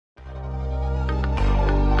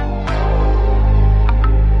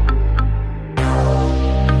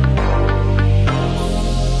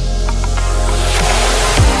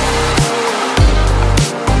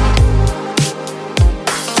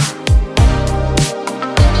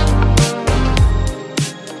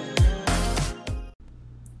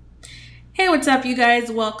what's up, you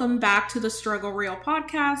guys? Welcome back to the Struggle Real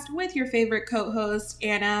podcast with your favorite co-host,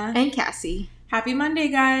 Anna and Cassie. Happy Monday,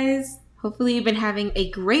 guys. Hopefully you've been having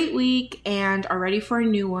a great week and are ready for a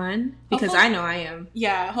new one, because I know I am.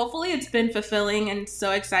 Yeah, hopefully it's been fulfilling and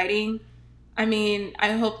so exciting. I mean,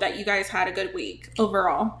 I hope that you guys had a good week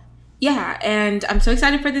overall. Yeah, and I'm so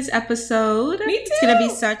excited for this episode. Me too. It's going to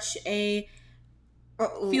be such a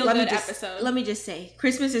feel-good episode. Let me just say,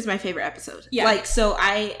 Christmas is my favorite episode. Yeah.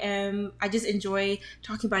 I just enjoy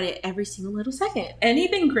talking about it every single little second.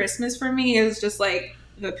 Anything Christmas for me is just like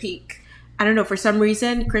the peak. I don't know, for some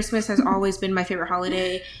reason, Christmas has always been my favorite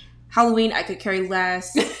holiday. Halloween, I could care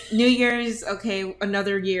less. New Year's, okay,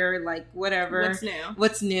 another year, like whatever.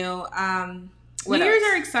 What's new? New Year's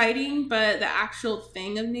are exciting, but the actual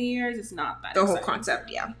thing of New Year's is not that The exciting. whole concept,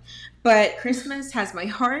 yeah. But Christmas has my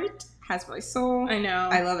heart, has my soul. I know.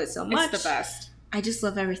 I love it so much. It's the best. I just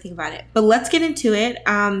love everything about it. But let's get into it.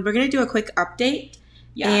 We're going to do a quick update.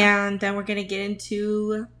 Yeah. And then we're going to get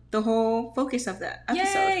into the whole focus of the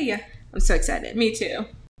episode. Yay! I'm so excited. Me too.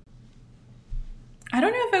 I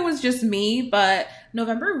don't know if it was just me, but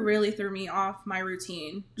November really threw me off my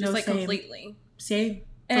routine. Just Same. Completely. Same.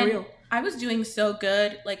 For And real. I was doing so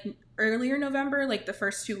good like earlier November, like the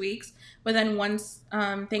first 2 weeks. But then once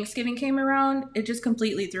Thanksgiving came around, it just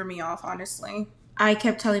completely threw me off, honestly. I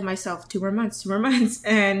kept telling myself 2 more months.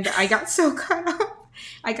 And I got so caught up.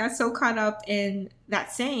 I got so caught up in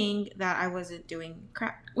that saying that I wasn't doing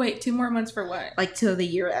crap. Wait, 2 more months for what? Like till the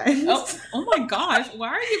year ends. Oh my gosh. Why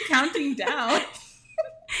are you counting down?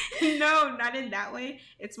 No, not in that way.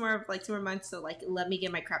 It's more of like 2 more months. So like, let me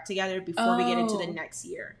get my crap together before we get into the next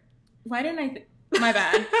year. Why didn't I my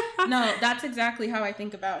bad. No, that's exactly how I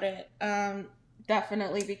think about it.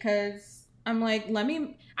 Definitely, because I'm like,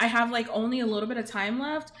 I have like only a little bit of time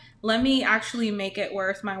left. Let me actually make it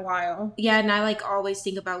worth my while. Yeah, and I like always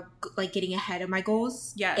think about like getting ahead of my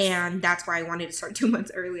goals. Yes. And that's why I wanted to start 2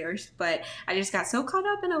 months earlier. But I just got so caught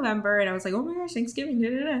up in November and I was like, oh my gosh, Thanksgiving. Da,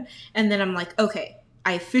 da, da. And then I'm like, okay,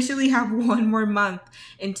 I officially have 1 more month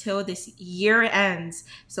until this year ends.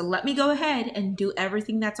 So let me go ahead and do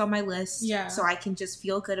everything that's on my list. Yeah. So I can just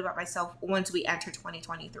feel good about myself once we enter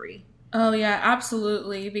 2023. Oh yeah,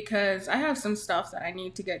 absolutely. Because I have some stuff that I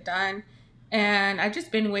need to get done. And I've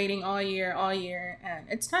just been waiting all year. And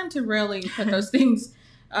it's time to really put those things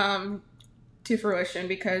to fruition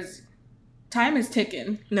because time is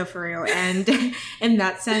ticking. No, for real. And in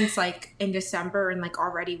that sense, like in December and like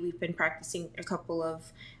already we've been practicing a couple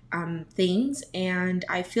of things. And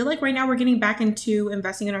I feel like right now we're getting back into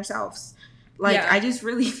investing in ourselves. Like, yeah. I just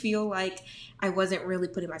really feel like I wasn't really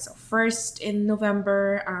putting myself first in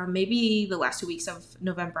November. Maybe the last 2 weeks of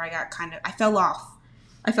November, I fell off.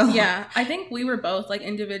 Yeah, I think we were both like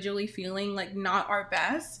individually feeling like not our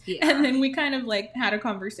best. Yeah. And then we kind of like had a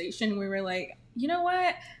conversation. We were like, you know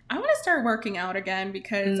what? I want to start working out again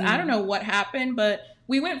because I don't know what happened, but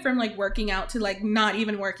we went from like working out to like not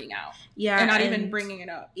even working out. Yeah. And not even bringing it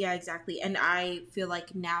up. Yeah, exactly. And I feel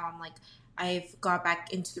like now I'm like, I've got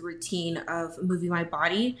back into the routine of moving my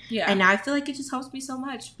body. Yeah. And I feel like it just helps me so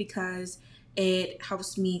much because it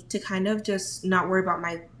helps me to kind of just not worry about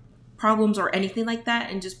my problems or anything like that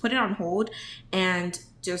and just put it on hold and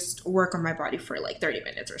just work on my body for like 30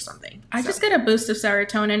 minutes or something. I just get a boost of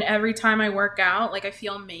serotonin every time I work out. Like I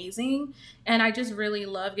feel amazing and I just really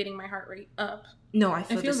love getting my heart rate up. No, I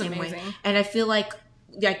feel the same way. And I feel like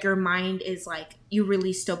your mind is like, you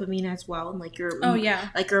release dopamine as well, and like your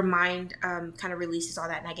mind kind of releases all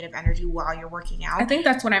that negative energy while you're working out. I think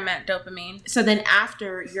that's what I meant, dopamine. So then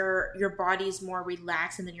after your body's more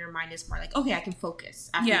relaxed and then your mind is more like, okay, I can focus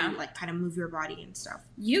after you like kind of move your body and stuff.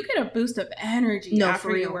 You get a boost of energy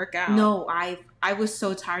after you work out. No, I was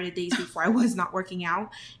so tired of days before I was not working out,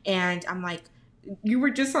 and I'm like, you were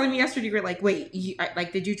just telling me yesterday, you were like, wait,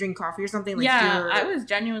 did you drink coffee or something? Like, yeah, I was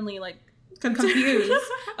genuinely like confused.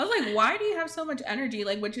 I was like, why do you have so much energy?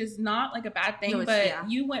 Like, which is not like a bad thing, but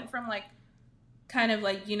you went from like kind of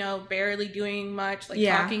like, you know, barely doing much, like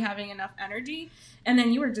talking, having enough energy, and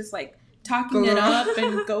then you were just like talking it up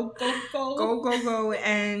and go.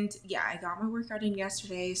 And yeah, I got my workout in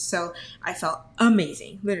yesterday, so I felt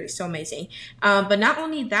amazing, literally so amazing. But not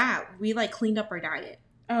only that, we like cleaned up our diet.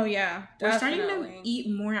 Oh, yeah. We're starting to eat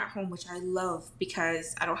more at home, which I love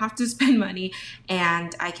because I don't have to spend money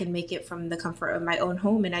and I can make it from the comfort of my own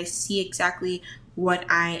home. And I see exactly what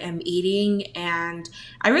I am eating. And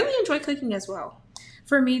I really enjoy cooking as well.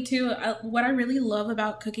 For me, too. What I really love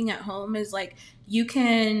about cooking at home is like you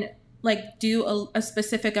can like do a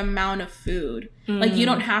specific amount of food. Like you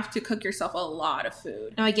don't have to cook yourself a lot of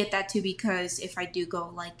food. No, I get that too, because if I do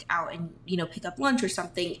go like out and, you know, pick up lunch or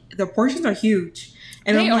something, the portions are huge.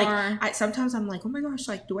 And they I'm like, sometimes I'm like, oh my gosh,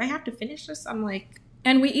 like, do I have to finish this? I'm like,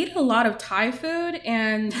 and we eat a lot of Thai food,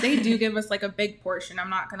 and they do give us like a big portion, I'm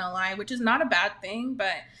not gonna lie, which is not a bad thing,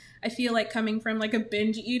 but I feel like coming from like a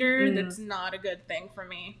binge eater, that's not a good thing for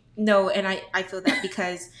me. No, and I feel that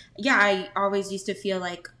because, yeah, I always used to feel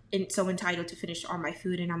like so entitled to finish all my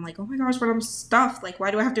food, and I'm like, oh my gosh, but I'm stuffed. Like,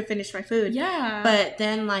 why do I have to finish my food? Yeah. But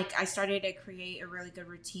then, like, I started to create a really good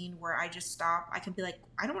routine where I just stop. I can be like,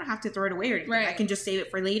 I don't have to throw it away or anything. Right. I can just save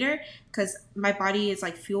it for later because my body is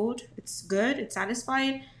like fueled. It's good. It's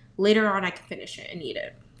satisfied. Later on, I can finish it and eat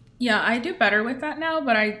it. Yeah, I do better with that now,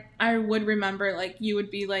 but I would remember, like, you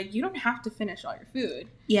would be like, you don't have to finish all your food.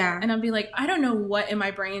 Yeah. And I'd be like, I don't know what in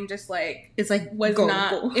my brain just, like, it's like, was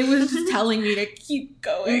go. It was just telling me to keep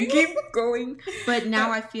going. Keep going. But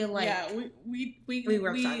now I feel like... Yeah,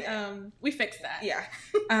 we fixed that. Yeah.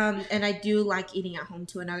 And I do like eating at home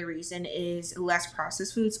too. Another reason is less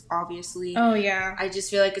processed foods, obviously. Oh, yeah. I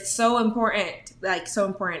just feel like it's so important. Like, so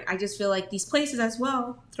important. I just feel like these places as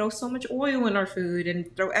well throw so much oil in our food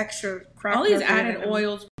and throw extra crap. All these added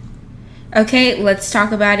oils. Okay, let's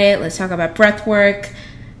talk about it. Let's talk about breath work.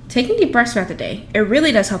 Taking deep breaths throughout the day. It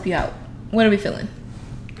really does help you out. What are we feeling?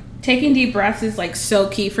 Taking deep breaths is like so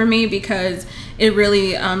key for me because it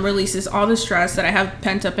really releases all the stress that I have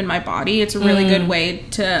pent up in my body. It's a really good way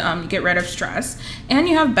to get rid of stress. And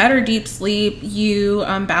you have better deep sleep. You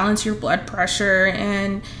balance your blood pressure,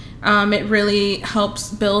 and it really helps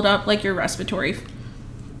build up like your respiratory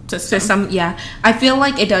system. Yeah, I feel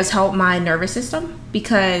like it does help my nervous system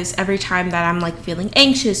because every time that I'm like feeling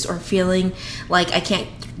anxious or feeling like I can't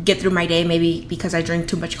get through my day, maybe because I drink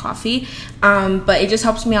too much coffee, but it just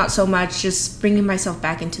helps me out so much, just bringing myself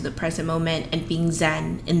back into the present moment and being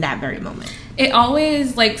zen in that very moment. It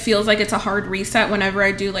always like feels like it's a hard reset whenever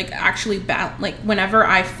I do like actually like whenever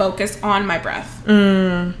I focus on my breath.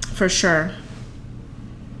 For sure.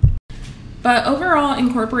 But overall,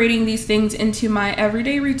 incorporating these things into my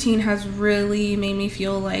everyday routine has really made me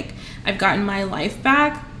feel like I've gotten my life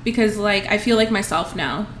back, because like I feel like myself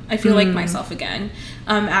now. I feel like myself again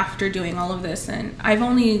after doing all of this. And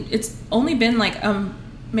it's only been like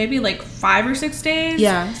maybe like 5 or 6 days.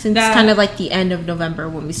 Yeah, since kind of like the end of November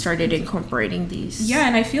when we started incorporating these. Yeah,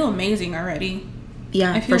 and I feel amazing already.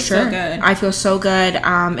 Yeah, I feel for sure. So good. I feel so good.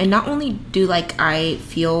 And not only do like I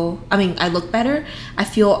look better, I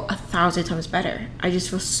feel 1,000 times better. I just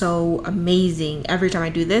feel so amazing every time I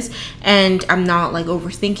do this. And I'm not like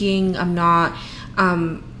overthinking. I'm not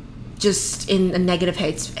just in a negative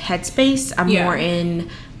headspace. I'm more in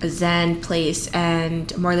a zen place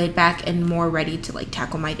and more laid back and more ready to like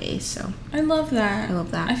tackle my days. So I love that.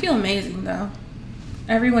 I feel amazing though.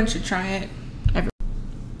 Everyone should try it.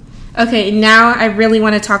 Okay, now I really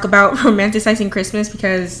want to talk about romanticizing Christmas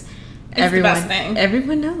because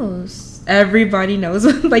everyone knows. Everybody knows.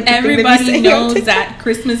 Like everybody knows that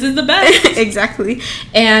Christmas is the best. Exactly.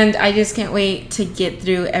 And I just can't wait to get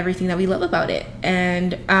through everything that we love about it.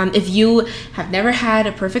 And if you have never had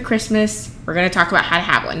a perfect Christmas, we're going to talk about how to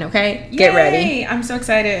have one, okay? Yay! Get ready. I'm so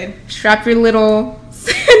excited. Strap your little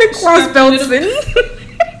Santa Claus belts in.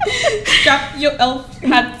 Strap your elf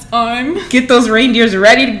hats on. Get those reindeers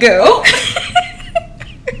ready to go.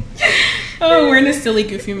 Oh, we're in a silly,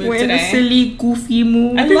 goofy mood today. We're in a silly, goofy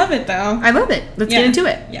mood. I love it, though. I love it. Let's get into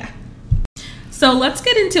it. Yeah. So let's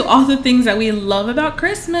get into all the things that we love about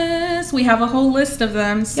Christmas. We have a whole list of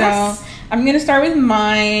them. So I'm going to start with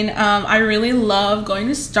mine. I really love going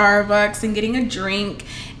to Starbucks and getting a drink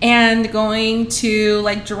and going to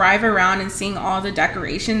like drive around and seeing all the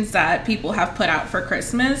decorations that people have put out for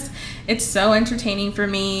Christmas. It's so entertaining for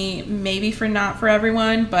me, maybe not for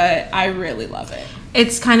everyone, but I really love it.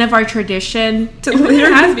 It's kind of our tradition to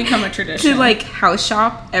it has become a tradition to like house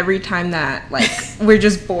shop every time that like we're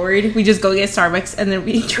just bored. We just go get Starbucks and then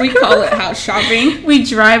we call it house shopping. We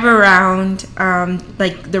drive around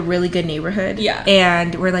like the really good neighborhood. Yeah.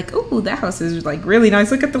 And we're like, oh, that house is like really nice.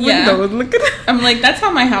 Look at the window. Look at it. I'm like, that's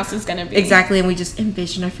how my house is gonna be. Exactly. And we just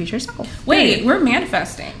envision our future self. Wait, we're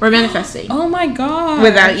manifesting. We're manifesting. Oh my god.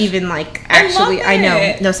 Without even like actually I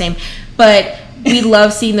know. No, same. But we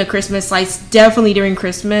love seeing the Christmas lights. Definitely during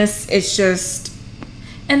Christmas. It's just...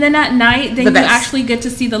 And then at night, then you actually get to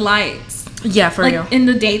see the lights. Yeah, for real. In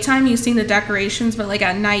the daytime, you see the decorations, but like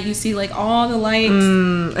at night, you see like all the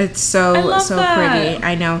lights. It's so pretty.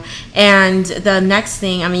 I know. And the next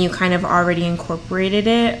thing, I mean, you kind of already incorporated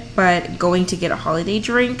it, but going to get a holiday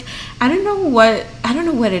drink. I don't know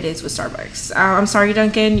what it is with Starbucks. I'm sorry,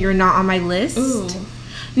 Duncan, you're not on my list. Ooh.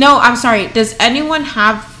 No, I'm sorry. Does anyone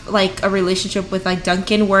have like a relationship with like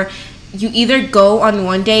Dunkin' where you either go on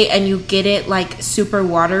one day and you get it like super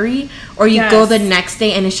watery, or you go the next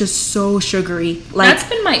day and it's just so sugary? Like, that's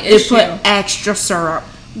been my issue. They put extra syrup.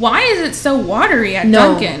 Why is it so watery at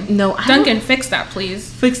Dunkin'? No, Dunkin', fix that, please.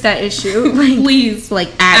 Fix that issue, like, please. Like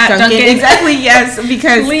at Dunkin'. Exactly, yes,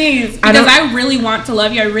 because please, because I really want to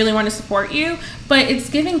love you. I really want to support you, but it's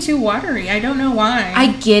giving too watery. I don't know why.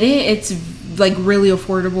 I get it. It's like really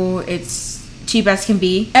affordable. It's cheap as can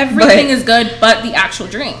be. Everything is good, but the actual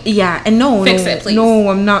drink. Yeah, and fix it, please. No,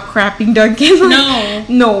 I'm not crapping Dunkin'.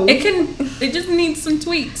 No. It just needs some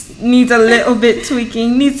tweaks. Needs a little bit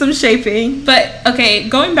tweaking. Needs some shaping. But okay,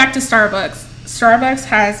 going back to Starbucks. Starbucks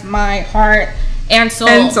has my heart and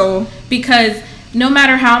soul. Because no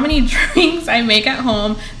matter how many drinks I make at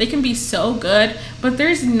home, they can be so good. But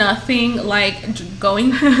there's nothing like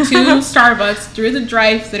going to Starbucks through the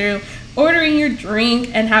drive-thru, ordering your drink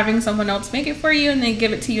and having someone else make it for you, and they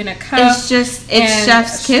give it to you in a cup. It's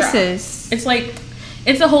chef's kisses. It's like,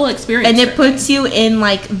 it's a whole experience. And it puts you in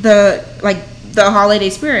like the holiday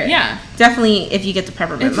spirit. Yeah. Definitely if you get the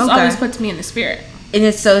peppermint mocha. It always puts me in the spirit. And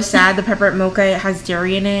it's so sad. The peppermint mocha has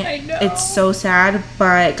dairy in it. I know. It's so sad.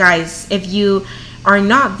 But guys, if you are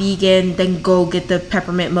not vegan, then go get the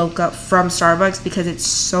peppermint mocha from Starbucks because it's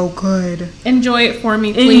so good. Enjoy it for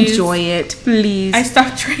me, please. Enjoy it, please. I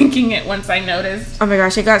stopped drinking it once I noticed. Oh my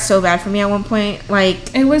gosh, it got so bad for me at one point. Like,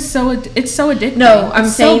 it's so addictive. No, I'm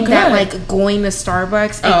saying that like going to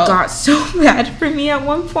Starbucks, it got so bad for me at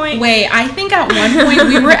one point. Wait, I think at one point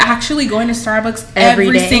we were actually going to Starbucks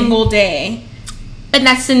every single day. And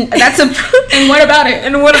that's a and what about it?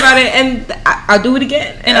 And what about it? And I'll do it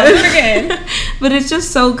again. And I'll do it again. But it's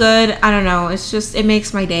just so good. I don't know. It's just, it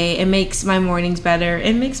makes my day. It makes my mornings better.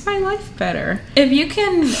 It makes my life better. If you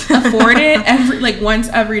can afford it once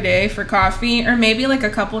every day for coffee, or maybe like a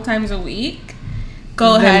couple times a week,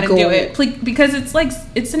 go ahead and do it. Because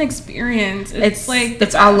it's an experience.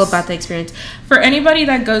 It's all about the experience. For anybody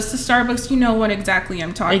that goes to Starbucks, you know what exactly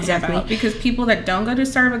I'm talking about. Because people that don't go to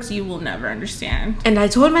Starbucks, you will never understand. And I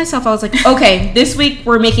told myself, I was like, okay, this week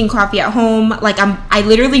we're making coffee at home. Like, I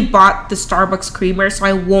literally bought the Starbucks creamer so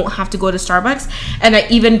I won't have to go to Starbucks. And I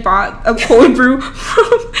even bought a cold brew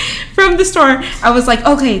from the store. I was like,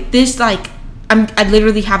 okay, this I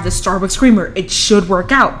literally have the Starbucks creamer. It should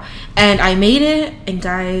work out. And I made it, and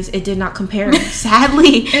guys, it did not compare.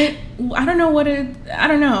 Sadly. I don't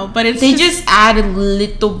know, but it's they just add a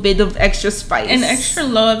little bit of extra spice. And extra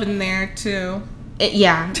love in there, too.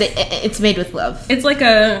 It's made with love. It's like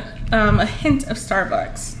a hint of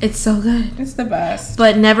Starbucks. It's so good. It's the best.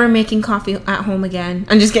 But never making coffee at home again.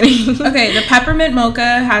 I'm just kidding. Okay, the peppermint mocha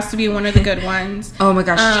has to be one of the good ones. Oh my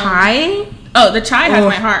gosh, chai? Oh, the chai has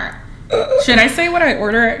my heart. Should I say what I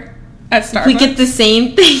order at Starbucks? We get the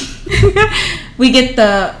same thing. We get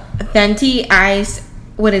the venti ice.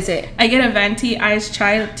 What is it? I get a venti iced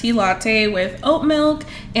chai tea latte with oat milk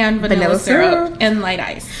and vanilla syrup and light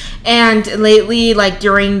ice. And lately, like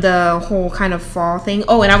during the whole kind of fall thing,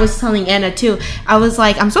 and I was telling Anna too, I was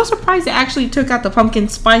like, I'm so surprised they actually took out the pumpkin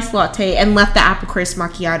spice latte and left the apple crisp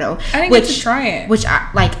macchiato. I didn't get to try it. Which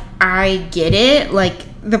I get it, like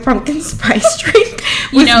the pumpkin spice drink.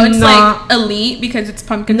 It's like elite because it's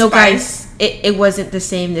pumpkin spice. No, guys, it wasn't the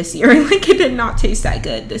same this year. Like, it did not taste that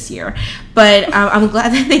good this year. But I'm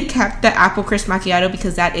glad that they kept the apple crisp macchiato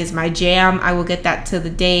because that is my jam. I will get that to the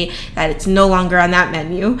day that it's no longer on that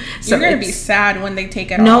menu. So you're going to be sad when they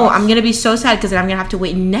take it off. No, I'm going to be so sad because then I'm going to have to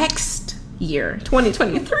wait next year,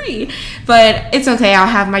 2023. But it's okay. I'll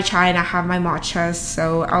have my chai and I'll have my matcha.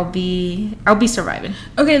 So I'll be surviving.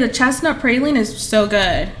 Okay, the chestnut praline is so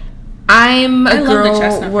good. I'm a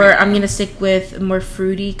girl where I'm going to stick with more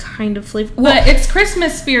fruity kind of flavor. But it's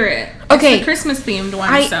Christmas spirit. Okay. It's the Christmas themed one,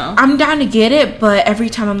 I'm down to get it, but every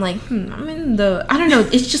time I'm like, I'm in I don't know,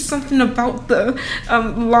 it's just something about the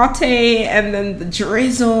latte and then the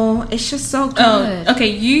drizzle. It's just so good. Oh, okay.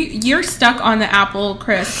 You're stuck on the apple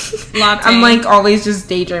crisp latte. I'm like always just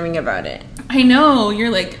daydreaming about it. I know.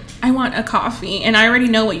 You're like, I want a coffee, and I already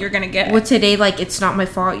know what you're going to get. Well, today, it's not my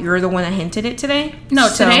fault. You're the one that hinted it today. No,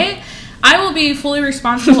 today, I will be fully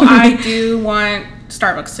responsible. I do want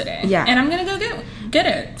Starbucks today. Yeah. And I'm going to go get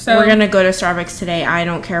it. So we're going to go to Starbucks today. I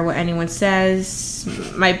don't care what anyone says.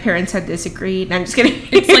 My parents had disagreed. I'm just kidding.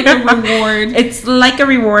 It's like a reward. It's like a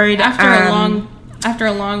reward. After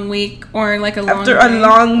a long week or like a long After a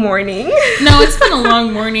long morning. No, it's been a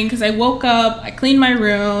long morning because I woke up, I cleaned my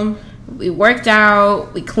room. We worked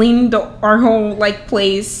out. We cleaned our whole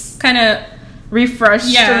place. Kind of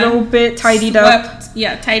refreshed a little bit, tidied up.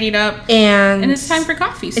 Yeah, tidied up. And it's time for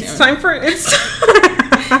coffee soon. It's time for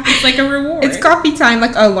It's like a reward. It's coffee time.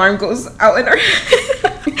 Like, an alarm goes out in our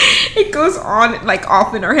head. It goes on, like,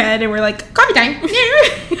 off in our head, and we're like, coffee time.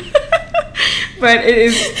 But it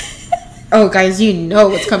is... Oh, guys, you know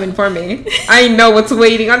what's coming for me. I know what's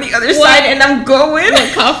waiting on the other side, and I'm going.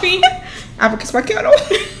 What, coffee? Avocado macchiato.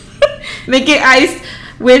 Make it iced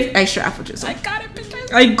with extra apple juice. I got it,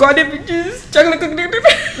 bitches. Chocolate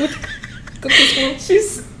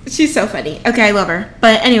cookies. She's so funny. Okay, I love her.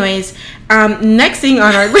 But anyways, next thing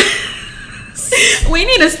on our list. We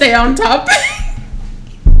need to stay on topic.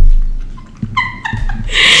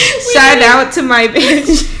 Shout out to my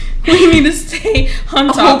bitch. We need to stay on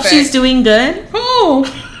topic. I hope she's doing good. Oh,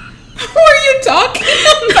 who are you talking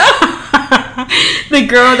about? The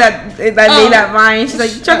girl that made that vine. She's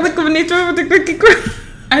like, chocolate cookie.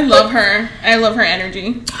 I love her. I love her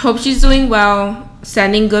energy. Hope she's doing well.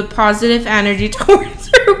 Sending good positive energy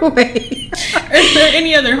towards her way. Are there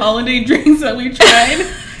any other holiday drinks that we tried?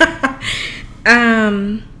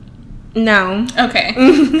 No. Okay.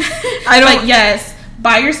 I don't. But yes,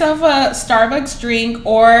 buy yourself a Starbucks drink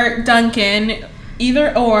or Dunkin',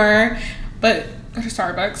 either or. But go to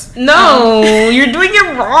Starbucks. No, you're doing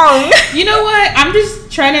it wrong. You know what? I'm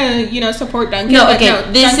just trying to, support Dunkin'. No, okay.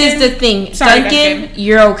 This Dunkin', is the thing. Sorry, Dunkin',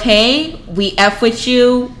 you're okay. We F with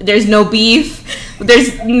you. There's no beef.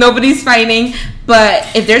 Nobody's fighting. But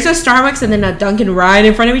if there's a Starbucks and then a Dunkin' right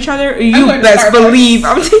in front of each other, you best believe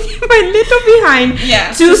I'm taking my little behind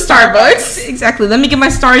to Starbucks. Exactly. Let me get my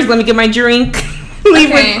stars. Let me get my drink.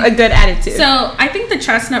 Leave with a good attitude. So I think the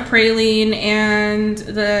chestnut praline and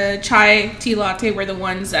the chai tea latte were the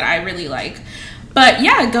ones that I really like. But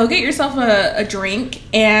yeah, go get yourself a drink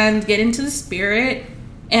and get into the spirit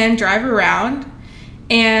and drive around.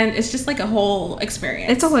 And it's just like a whole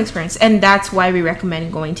experience. It's a whole experience. And that's why we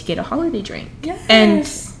recommend going to get a holiday drink. Yes. And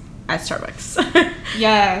at Starbucks.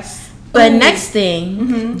 Yes. But next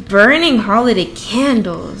thing, burning holiday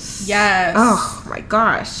candles. Yes. Oh my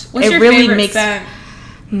gosh. What's your favorite scent?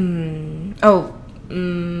 Can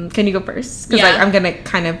you go first? Because I'm going to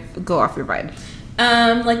kind of go off your vibe.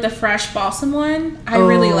 Like the fresh balsam one. I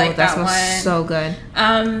really like that one. So good.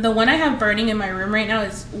 The one I have burning in my room right now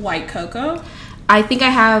is white cocoa. I think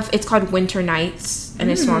it's called Winter Nights,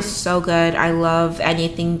 and it smells so good. I love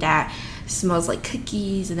anything that smells like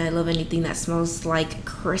cookies, and I love anything that smells like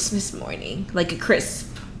Christmas morning, like a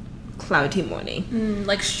crisp, cloudy morning.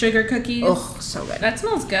 Like sugar cookies. Oh, so good. That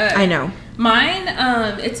smells good. I know. Mine,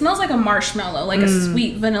 it smells like a marshmallow, like a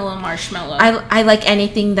sweet vanilla marshmallow. I like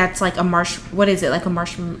anything that's like what is it? Like a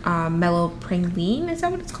marshmallow praline? Is that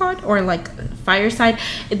what it's called? Or like fireside?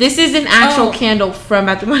 This is an actual candle from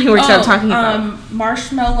At the Money Works I'm talking about.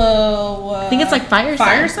 Marshmallow. I think it's like fireside.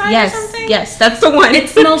 Fireside or something? Yes, that's the one. It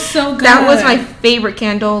smells so good. That was my favorite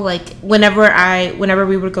candle. Like whenever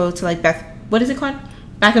we would go to like what is it called?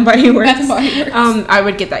 Bath and Body Works. I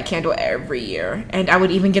would get that candle every year, and I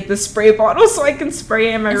would even get the spray bottle so I can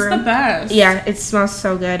spray it in my room. It's the best. Yeah, it smells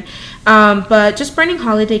so good. But just burning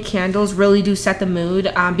holiday candles really do set the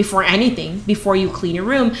mood before anything. Before you clean your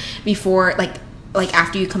room, before like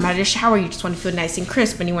after you come out of the shower, you just want to feel nice and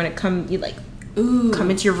crisp, and you want to come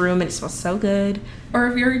into your room and it smells so good. Or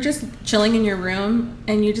if you're just chilling in your room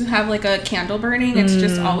and you just have like a candle burning, it's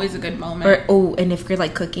just always a good moment. And if you're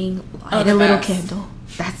like cooking, light a little candle.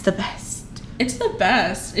 That's the best. It's the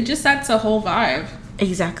best. It just sets a whole vibe.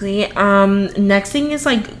 Exactly. Next thing is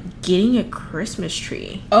like getting a Christmas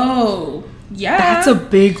tree. Oh, yeah. That's a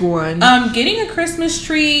big one. Getting a Christmas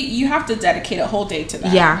tree, you have to dedicate a whole day to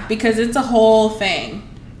that. Yeah. Because it's a whole thing.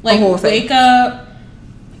 Like, wake up,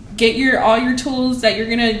 get all your tools that you're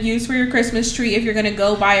going to use for your Christmas tree. If you're going to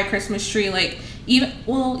go buy a Christmas tree,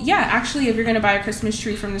 if you're going to buy a Christmas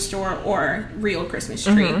tree from the store or real Christmas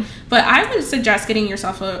tree. But I would suggest getting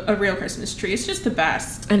yourself a real Christmas tree. It's just the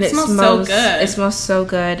best. And it smells so good. It smells so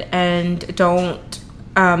good. And don't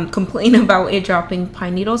complain about it dropping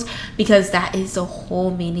pine needles, because that is the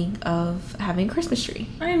whole meaning of having a Christmas tree.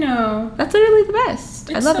 I know. That's literally the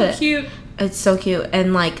best. I love it. It's so cute. It's so cute.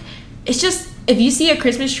 And like, it's just, if you see a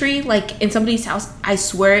Christmas tree like in somebody's house, I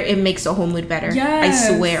swear it makes the whole mood better. Yes.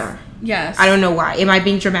 I swear. Yes. I don't know why. Am I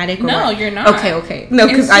being dramatic? Or no, what? You're not. Okay. No,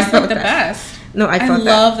 because I felt the best. No, I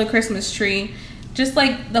love the Christmas tree. Just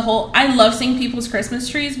like I love seeing people's Christmas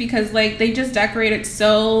trees because like they just decorate it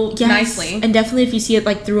so nicely. And definitely if you see it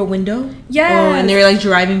like through a window. Yeah. And they're like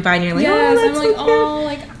driving by and you're like,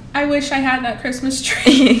 I wish I had that Christmas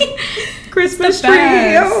tree. Christmas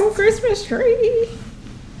tree. Oh, Christmas tree.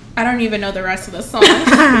 I don't even know the rest of the song.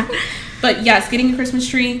 But yes, getting a Christmas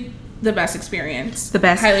tree, the best experience. The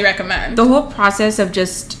best. Highly recommend. The whole process of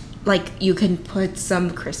just like you can put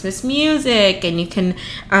some Christmas music and you can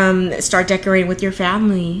start decorating with your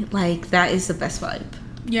family. Like that is the best vibe.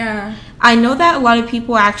 Yeah. I know that a lot of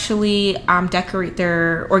people actually decorate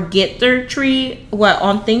get their tree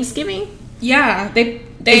on Thanksgiving. Yeah, they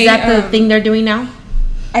is that the thing they're doing now?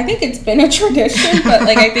 I think it's been a tradition, but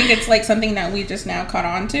like I think it's like something that we just now caught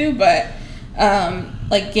on to. But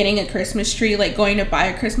like getting a Christmas tree, like going to buy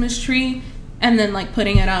a Christmas tree and then like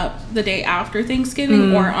putting it up the day after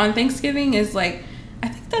Thanksgiving or on Thanksgiving is like, I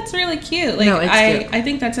think that's really cute. Like, no, I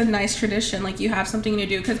think that's a nice tradition. Like, you have something to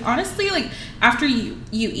do. Because honestly, like, after you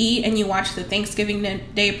eat and you watch the Thanksgiving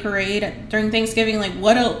Day parade during Thanksgiving, like,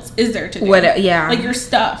 what else is there to do? Yeah. Like, you're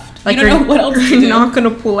stuffed. Like, you don't know what else to do. You're not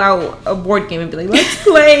going to pull out a board game and be like, let's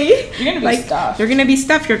play. You're going to be stuffed. You're going to be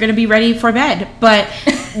stuffed. You're going to be ready for bed. But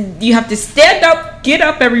you have to stand up, get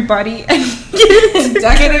up, everybody, and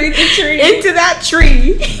decorate the tree. Into that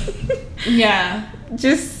tree. Yeah.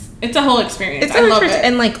 It's a whole experience. I love it.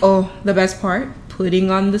 And like, the best part,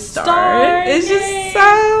 putting on the star. It's just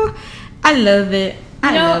so, I love it.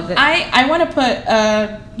 I love it. I want to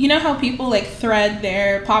put, you know how people like thread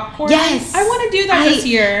their popcorn? Yes. I want to do that this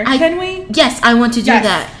year. Can we? Yes, I want to do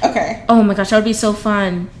that. Okay. Oh my gosh, that would be so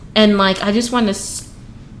fun. And like, I just want to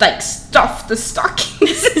like stuff the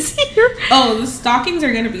stockings this year. Oh, the stockings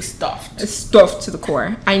are going to be stuffed. Stuffed to the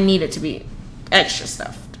core. I need it to be extra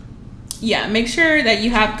stuffed. Yeah, make sure that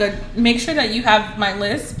you have my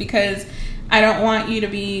list, because I don't want you to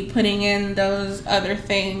be putting in those other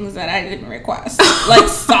things that I didn't request, like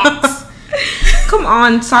socks. Come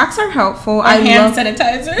on, socks are helpful. Hand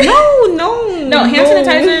sanitizer. No, hand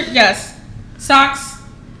sanitizer. Yes, socks.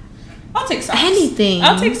 I'll take socks. Anything.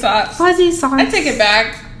 I'll take socks. Fuzzy socks. I take it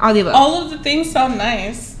back. I'll leave it. All of the things sound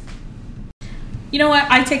nice. You know what?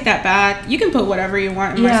 I take that back. You can put whatever you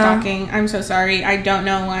want in my stocking. I'm so sorry. I don't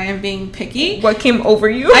know why I'm being picky. What came over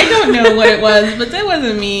you? I don't know what it was, but that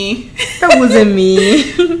wasn't me. That wasn't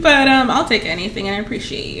me. But I'll take anything, and I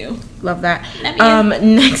appreciate you. Love that.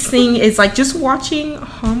 Next thing is like just watching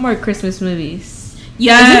Hallmark Christmas movies.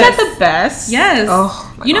 Yes. Isn't that the best? Yes. Oh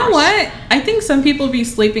my gosh. You know what? I think some people be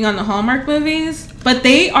sleeping on the Hallmark movies, but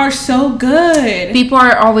they are so good. People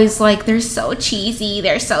are always like, they're so cheesy,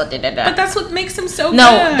 they're so da-da-da. But that's what makes them so good. No,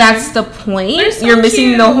 that's the point. So you're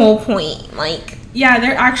missing the whole point. Like, yeah,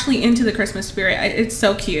 they're actually into the Christmas spirit. It's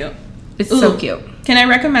so cute. It's so cute. Can I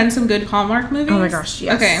recommend some good Hallmark movies? Oh my gosh,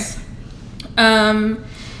 yes. Okay.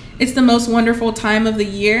 It's the most wonderful time of the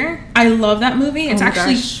year. I love that movie. It's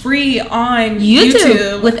actually free on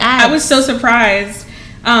YouTube with ads. I was so surprised.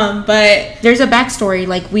 But there's a backstory.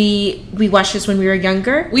 Like we watched this when we were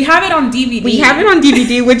younger. We have it on DVD. We have it on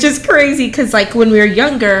DVD, which is crazy because like when we were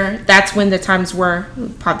younger, that's when the times were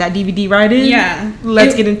pop that DVD right in. Yeah.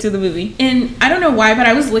 Let's get into the movie. And I don't know why, but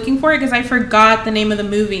I was looking for it because I forgot the name of the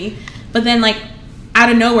movie. But then like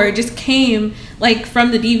out of nowhere, it just came like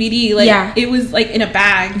from the DVD. Like it was like in a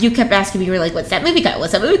bag. You kept asking me, you were like, "What's that movie called?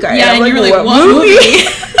 What's that movie called?" Yeah, and you were like, "What movie?"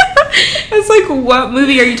 It's like, what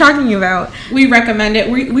movie are you talking about? We recommend it.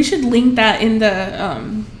 We should link that in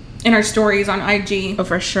the in our stories on IG. Oh,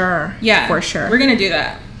 for sure. Yeah, for sure. We're gonna do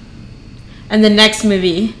that. And the next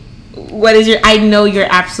movie, what is I know your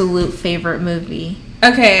absolute favorite movie.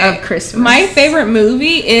 Okay. Of Christmas. My favorite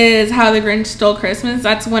movie is How the Grinch Stole Christmas.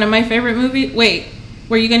 That's one of my favorite movies. Wait,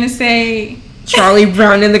 were you gonna say Charlie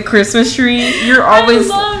Brown and the Christmas Tree? You're always.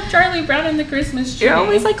 I love Charlie Brown and the Christmas Tree. You're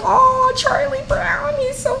always like, oh, Charlie Brown,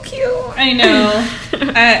 he's so cute. I know.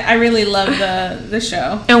 I really love the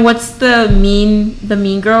show. And what's the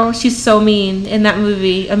mean girl? She's so mean in that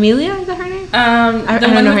movie. Amelia, is that her name? The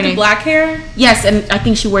one with the black hair. Yes, and I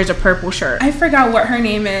think she wears a purple shirt. I forgot what her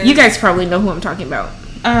name is. You guys probably know who I'm talking about.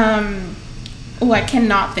 Oh, I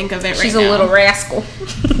cannot think of it right now. She's a little rascal.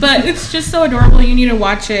 But it's just so adorable. You need to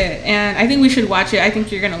watch it. And I think we should watch it. I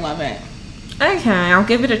think you're going to love it. Okay, I'll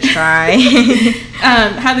give it a try.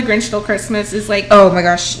 How the Grinch Stole Christmas is like... Oh my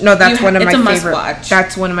gosh. No, that's one of my favorite... Must-watch.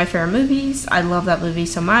 That's one of my favorite movies. I love that movie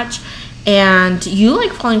so much. And you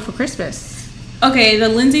like Falling for Christmas. Okay, the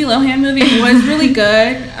Lindsay Lohan movie was really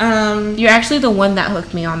good. You're actually the one that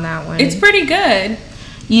hooked me on that one. It's pretty good.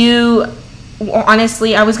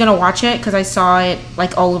 Honestly, I was gonna watch it because I saw it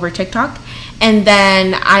like all over TikTok, and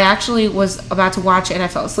then I actually was about to watch it and I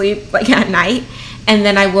fell asleep like at night, and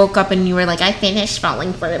then I woke up and you were like, I finished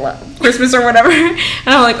Falling for Christmas or whatever, and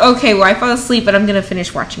I'm like, okay, well I fell asleep, but I'm gonna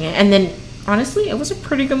finish watching it. And then honestly, it was a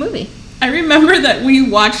pretty good movie. I remember that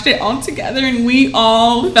we watched it all together and we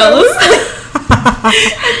all fell asleep.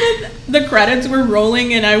 And then the credits were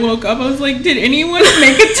rolling and I woke up. I was like, did anyone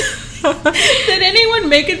make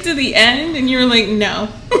it to the end? And you were like, no.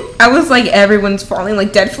 I was like, everyone's falling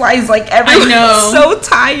like dead flies. Like, everyone's so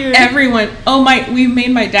tired. Everyone. Oh, we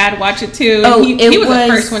made my dad watch it too. Oh, he was the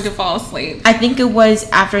first one to fall asleep. I think it was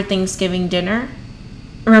after Thanksgiving dinner.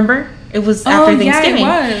 Remember? It was after Thanksgiving.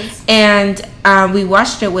 Yeah, it was. And we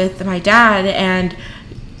watched it with my dad, and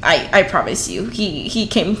I promise you, he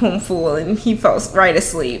came home full and he fell right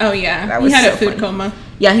asleep. Oh yeah, he had a food coma.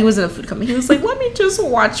 Yeah, he was in a food coma. He was like, "Let me just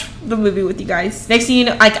watch the movie with you guys." Next thing you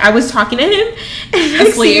know, like, I was talking to him, and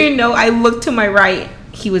next thing you know, I looked to my right,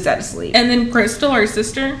 he was dead asleep. And then Crystal, our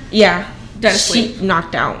sister, yeah, dead asleep. She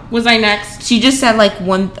knocked out. Was I next? She just said like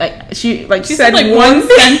one. She said like one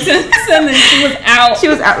sentence, and then she was out. She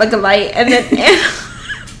was out like a light, and then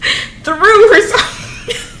threw herself.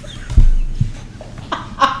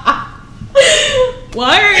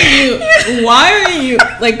 Why are you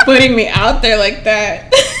like putting me out there like that?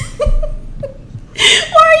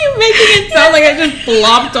 Why are you making it sound like I just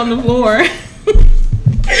flopped on the floor?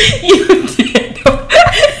 You did.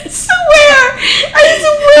 I swear.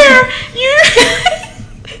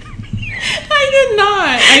 I did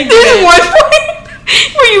not. There's one point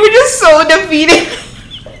where you were just so defeated.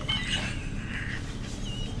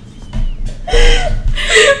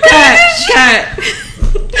 Cat.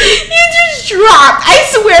 You just dropped. I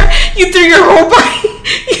swear, you threw your whole body.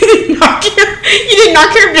 You did not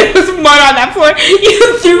care if there was mud on that floor.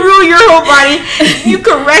 You threw your whole body. You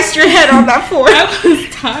could rest your head on that floor. I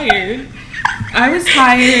was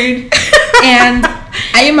tired, and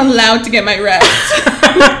I am allowed to get my rest.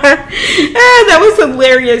 That was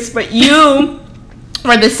hilarious, but you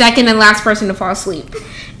were the second and last person to fall asleep.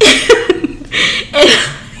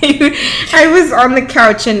 And I was on the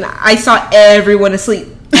couch, and I saw everyone asleep.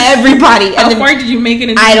 Everybody. How far did you make it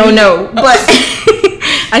into I don't know, but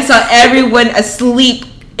I saw everyone asleep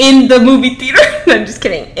in the movie theater. No, I'm just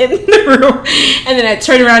kidding. In the room. And then I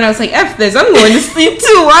turned around and I was like, F this, I'm going to sleep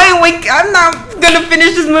too. I'm not going to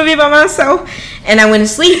finish this movie by myself. And I went to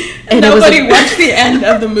sleep. And nobody watched the end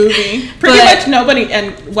of the movie. Pretty much nobody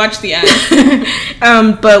watched the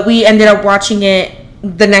end. But we ended up watching it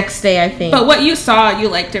the next day, I think. But what you saw, you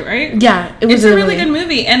liked it, right? Yeah, it's a really good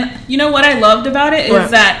movie. And you know what I loved about it is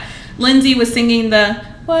that Lindsay was singing the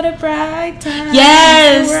 "What a Bright Time."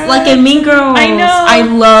 Yes, like in Mean Girls. I know. I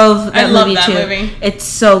love that movie. It's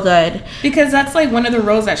so good because that's like one of the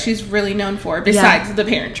roles that she's really known for, besides The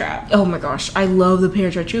Parent Trap. Oh my gosh, I love The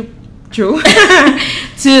Parent Trap. True.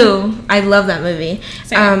 Too. I love that movie.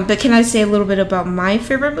 But can I say a little bit about my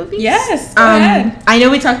favorite movies? Yes. Go ahead. I know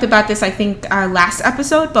we talked about this, I think, last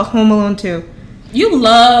episode, but Home Alone 2. You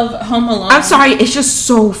love Home Alone. I'm sorry, it's just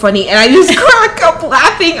so funny, and I just crack up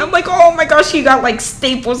laughing. I'm like, oh my gosh, he got like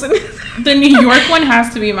staples in it. The New York one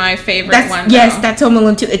has to be my favorite one. Yes, that's Home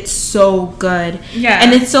Alone 2. It's so good. Yeah.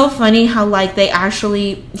 And it's so funny how like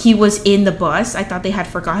he was in the bus. I thought they had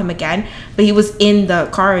forgot him again, but he was in the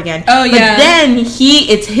car again. Oh yeah. But then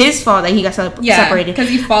it's his fault that he got separated. Because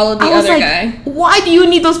he followed the other guy. Why do you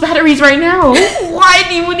need those batteries right now? Why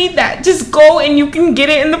do you need that? Just go and you can get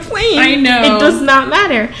it in the plane. I know. It does not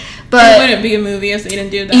matter. But it wouldn't be a movie if they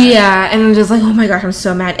didn't do that. Yeah, and I'm just like, oh my gosh, I'm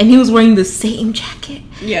so mad. And he was wearing the same jacket.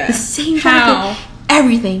 Yeah. The same jacket.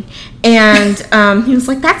 Everything. And he was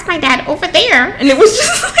like, that's my dad over there. And it was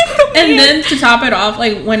just like And then to top it off,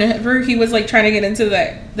 like whenever he was like trying to get into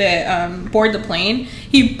the board the plane,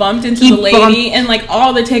 he bumped into the lady and like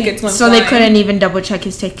all the tickets went flying. They couldn't even double check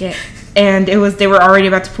his ticket. And they were already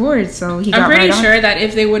about to board, so he got I'm pretty right sure off. that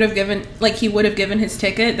if they would have he would have given his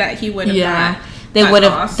ticket, that he would have not. They would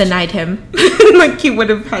have denied him. Like, he would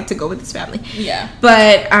have had to go with his family. Yeah.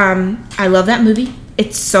 But I love that movie.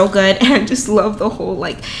 It's so good. And I just love the whole,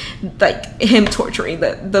 like him torturing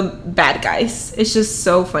the bad guys. It's just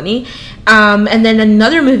so funny. And then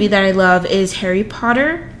another movie that I love is Harry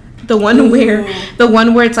Potter. The one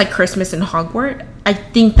where it's like Christmas in Hogwarts. I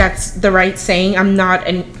think that's the right saying. I'm not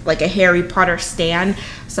a Harry Potter stan,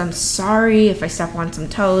 so I'm sorry if I step on some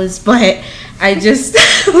toes, but I just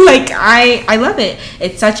I love it.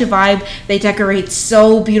 It's such a vibe. They decorate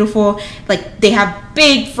so beautiful. Like, they have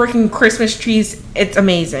big freaking Christmas trees. It's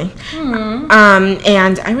amazing.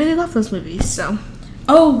 And I really love those movies. So.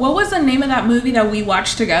 Oh, what was the name of that movie that we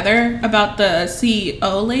watched together about the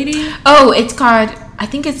CEO lady? Oh, it's called, I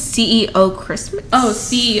think it's CEO Christmas. Oh,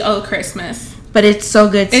 CEO Christmas. But it's so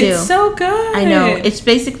good too. It's so good. I know. It's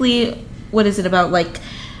basically, what is it about? Like,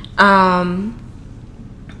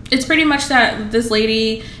 it's pretty much that this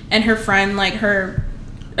lady and her friend, like her,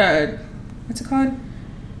 what's it called?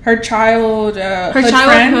 Her childhood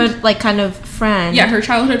friend? Like, kind of friend. Yeah, her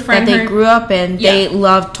childhood friend. That they grew up in. They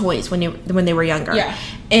loved toys when they were younger. Yeah.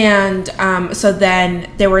 And so then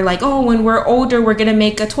they were like, oh, when we're older, we're going to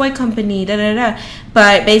make a toy company, da-da-da.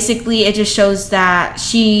 But basically, it just shows that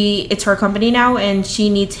it's her company now, and she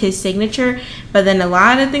needs his signature. But then a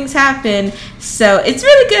lot of things happen. So it's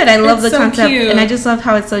really good. I love the concept. Cute. And I just love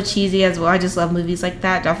how it's so cheesy as well. I just love movies like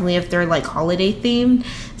that. Definitely if they're like holiday themed.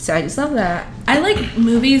 So I just love that. I like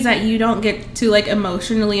movies that you don't get to like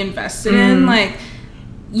emotionally invested in. Like,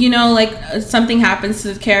 you know, like something happens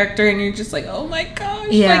to the character and you're just like, oh my gosh.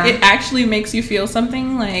 Yeah. Like it actually makes you feel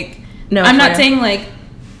something. Like, no, I'm not saying like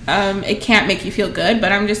it can't make you feel good,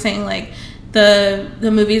 but I'm just saying like the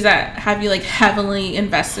movies that have you like heavily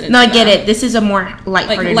invested in. No, I get it. This is a more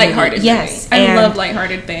lighthearted movie. Yes. I love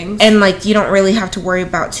lighthearted things. And like you don't really have to worry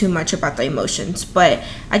about too much about the emotions, but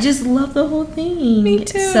I just love the whole thing. Me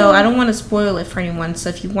too. So I don't want to spoil it for anyone. So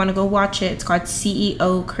if you want to go watch it, it's called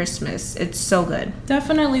CEO Christmas. It's so good.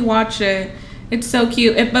 Definitely watch it. It's so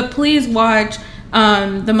cute. But please watch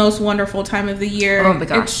The Most Wonderful Time of the Year. Oh my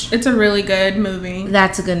gosh. It's a really good movie.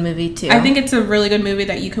 That's a good movie too. I think it's a really good movie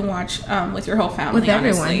that you can watch with your whole family. With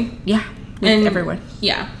everyone. Honestly. Yeah. With everyone.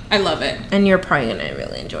 Yeah. I love it. And you're probably going to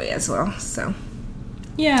really enjoy it as well. So.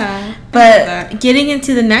 Yeah. But getting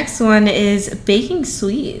into the next one is baking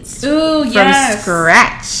sweets. Ooh, from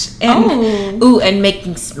scratch. And, and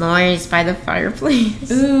making s'mores by the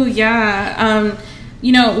fireplace. Ooh, yeah.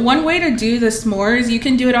 You know, one way to do the s'mores, you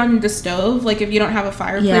can do it on the stove, like if you don't have a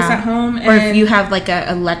fireplace at home. Or if you have like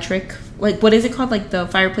a electric, like what is it called? Like the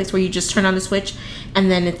fireplace where you just turn on the switch and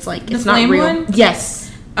then it's like, it's not real. One? Yes.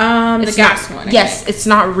 The gas one. Yes, it's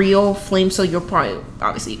not real flame, so you're probably,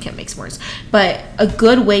 obviously you can't make s'mores. But a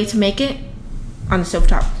good way to make it on the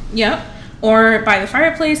stovetop. Yep. Or by the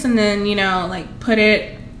fireplace and then, you know, like put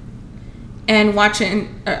it and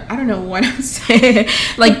watching, I don't know what I'm saying.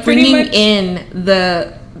 Like bringing in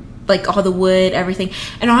the, like all the wood, everything.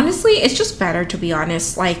 And honestly, it's just better, to be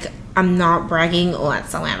honest. Like, I'm not bragging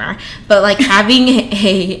whatsoever. But like having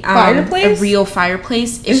a fireplace? A real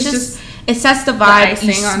fireplace, it's just it sets the vibe.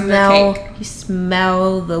 You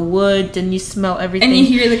smell the wood and you smell everything. And you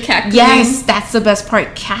hear the cackling. Yes, that's the best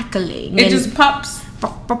part, cackling. It just pops.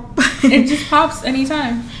 It just pops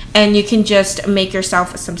anytime. And you can just make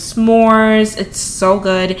yourself some s'mores. It's so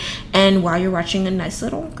good. And while you're watching a nice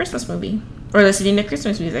little Christmas movie or listening to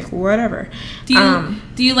Christmas music, whatever. Do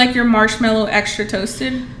you like your marshmallow extra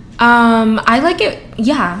toasted? I like it.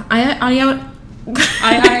 Yeah, I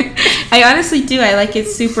honestly do. I like it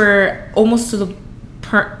super, almost to the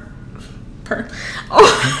per.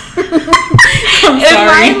 Oh. I'm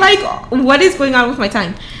sorry. Am I like, what is going on with my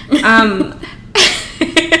time?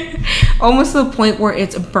 Almost to the point where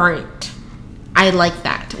it's burnt. I like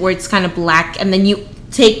that, where it's kind of black, and then you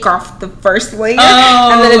take off the first layer,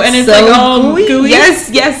 and then it's so like all gooey.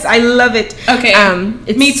 Yes, I love it. Okay,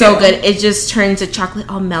 it's me so good. It just turns the chocolate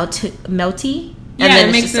all melty, and then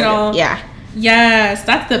it makes it all. Yeah. Yes,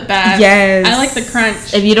 that's the best. Yes, I like the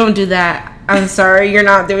crunch. If you don't do that, I'm sorry, you're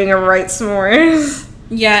not doing a right s'mores.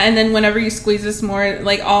 Yeah, and then whenever you squeeze this more,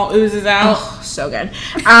 like all oozes out. Oh, so good.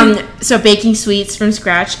 So baking sweets from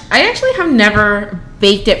scratch. I actually have never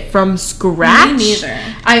baked it from scratch. Me neither.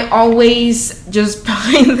 I always just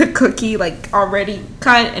buy the cookie like already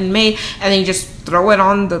cut and made, and then you just throw it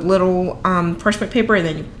on the little parchment paper, and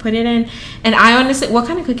then you put it in. And I honestly, what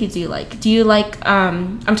kind of cookies do you like? Do you like?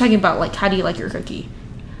 I'm talking about like, how do you like your cookie?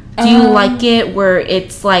 Do you like it where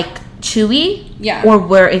it's like chewy? Yeah. Or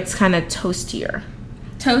where it's kind of toastier?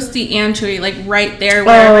 Toasty and chewy, like right there,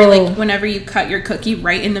 wherever, like whenever you cut your cookie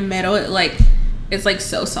right in the middle, it's like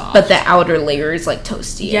so soft. But the outer layer is like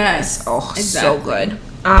toasty. Yes. Oh, exactly. So good.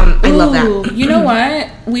 I love that. You know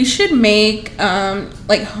what? We should make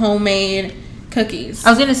like homemade cookies.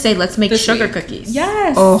 I was gonna say, let's make sugar cookies.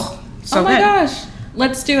 Yes. Oh, so oh my gosh.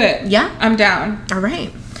 Let's do it. Yeah. I'm down. All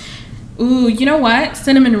right. Ooh, you know what?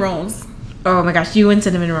 Cinnamon rolls. Oh my gosh, you and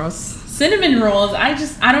cinnamon rolls. Cinnamon rolls, I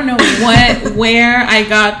don't know where I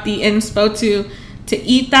got the inspo to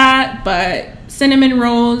eat that, but cinnamon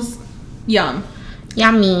rolls, yummy.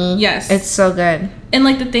 Yes. It's so good. And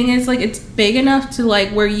like the thing is, like, it's big enough to like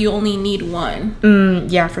where you only need one.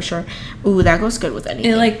 Yeah, for sure. Ooh, that goes good with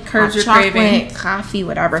anything. It like curbs your chocolate, craving. Coffee,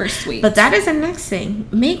 whatever. For sweet. But that is the next thing.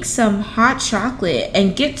 Make some hot chocolate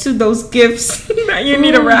and get to those gifts that you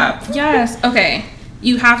need to wrap. Yes. Okay.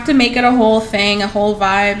 You have to make it a whole thing, a whole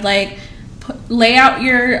vibe. lay out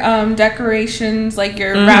your decorations, like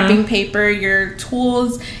your wrapping paper, your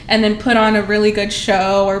tools, and then put on a really good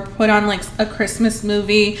show, or put on like a Christmas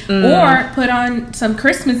movie, or put on some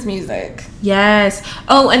Christmas music. Yes.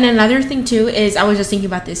 Oh, and another thing too is, I was just thinking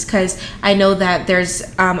about this because I know that there's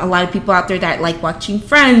a lot of people out there that like watching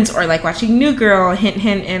Friends or like watching New Girl. Hint,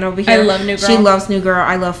 hint. And over here, I love New Girl. She loves New Girl.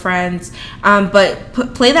 I love Friends. But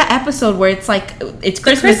play that episode where it's like it's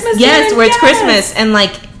Christmas. Yes, where it's Christmas, and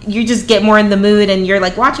like you just get more in the mood, and you're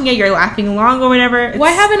like watching it, you're laughing along or whatever. Why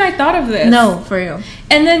haven't I thought of this? No, for real.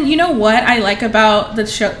 And then you know what I like about the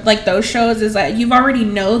show, like those shows, is that you've already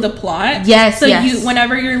know the plot. Yes. So you,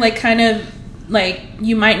 whenever you're like kind of like,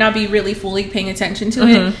 you might not be really fully paying attention to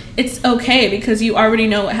it, it's okay because you already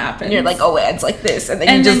know what happens. You're like, oh, it's like this, and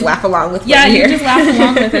then you just laugh along with. Yeah, you just laugh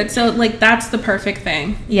along with it. So like that's the perfect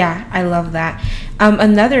thing. Yeah, I love that.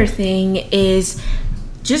 Another thing is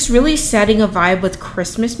just really setting a vibe with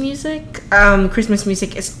Christmas music. Christmas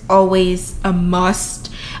music is always a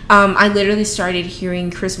must. I literally started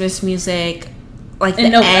hearing Christmas music like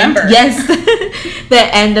in November. Yes,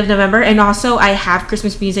 the end of November. And also I have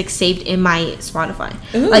Christmas music saved in my Spotify.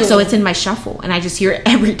 Ooh. Like, so it's in my shuffle, and I just hear it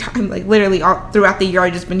every time. Like literally all throughout the year,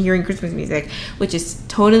 I've just been hearing Christmas music, which is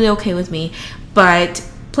totally okay with me. But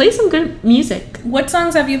play some good music. What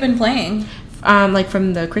songs have you been playing? Like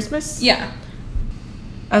from the Christmas? Yeah.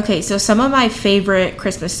 Okay, so some of my favorite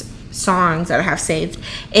Christmas songs that I have saved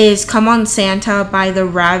is Come On Santa by the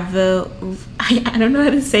I don't know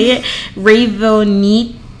how to say it.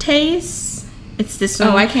 Ravonites. It's this one.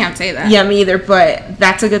 Oh, I can't say that. Yeah, me either, but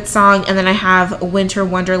that's a good song. And then I have Winter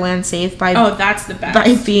Wonderland saved by that's the best.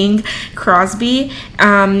 By Bing Crosby.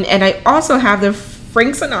 And I also have the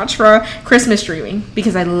Frank Sinatra Christmas Dreaming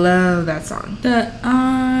because I love that song.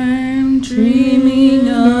 I'm dreaming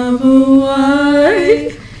of a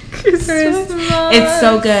white Christmas. It's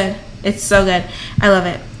so good. It's so good. I love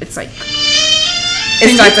it. It's like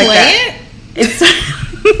it starts like that. It's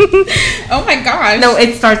oh my gosh. No,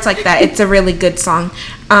 it starts like that. It's a really good song.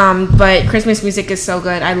 But Christmas music is so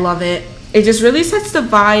good. I love it. It just really sets the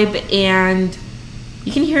vibe, and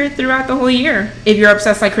you can hear it throughout the whole year if you're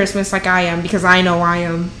obsessed like Christmas like I am, because I know I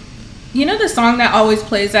am. You know the song that always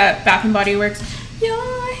plays at Bath and Body Works?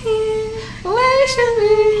 You're here, where should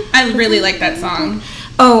we? I really like that song.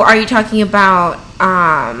 Oh, are you talking about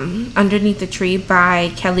Underneath the Tree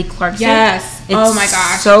by Kelly Clarkson? Yes. It's oh my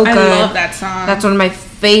gosh. So good. I love that song. That's one of my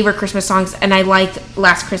favorite Christmas songs, and I like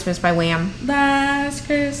Last Christmas by Wham. Last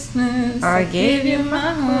Christmas I gave you my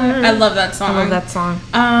heart. I love that song. I love that song.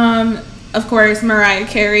 Of course, Mariah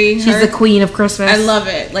Carey. She's the queen of Christmas. I love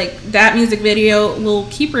it. Like, that music video will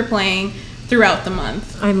keep replaying throughout the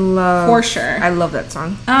month. I love. For sure. I love that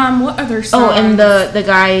song. What other songs? Oh, and the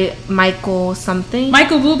guy, Michael something.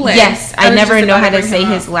 Michael Bublé. Yes. I never know how to say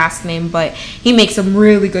his last name, but he makes some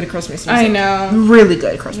really good Christmas music. I know. Really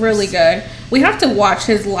good Christmas. Really good. We have to watch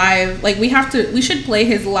his live, like, we should play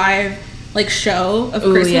his live, like, show of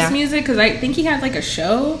Christmas music, because I think he had like a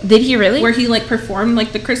show. Did he really? Where he like performed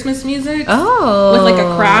like the Christmas music. Oh. With like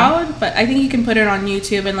a crowd, but I think you can put it on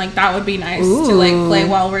YouTube, and like that would be nice to like play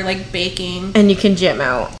while we're like baking. And you can jam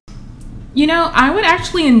out. You know, I would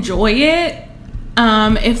actually enjoy it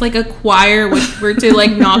if like a choir were to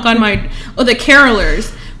like knock on my, the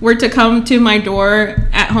carolers were to come to my door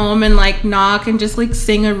at home and like knock and just like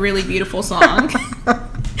sing a really beautiful song.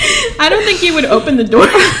 I don't think you would open the door.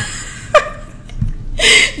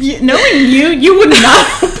 Knowing you would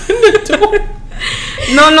not open the door.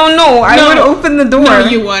 No. I would open the door. No,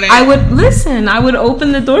 you wouldn't. I would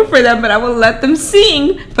open the door for them, but I would let them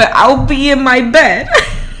sing. But I'll be in my bed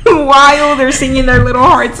while they're singing their little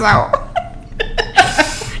hearts out.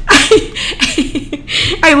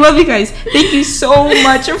 I love you guys. Thank you so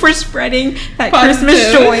much for spreading that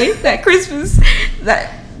Christmas joy,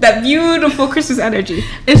 that beautiful Christmas energy.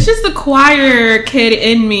 It's just the choir kid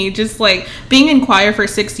in me, just like being in choir for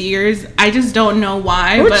 6 years. I just don't know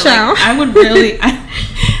why, but like, I would really, I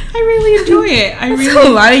really enjoy it. That's a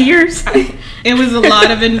lot of years. It was a lot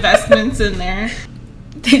of investments in there.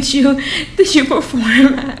 Did you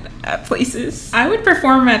perform at places? I would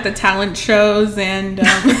perform at the talent shows and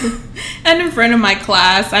and in front of my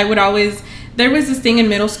class. I would always. There was this thing in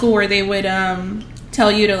middle school where they would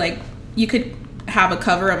tell you to like you could have a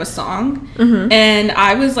cover of a song, and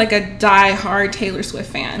I was like a die-hard Taylor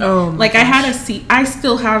Swift fan. Like gosh. I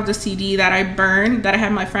still have the CD that I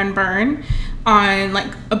had my friend burn on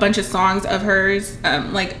like a bunch of songs of hers,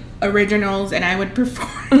 like originals, and I would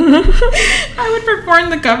perform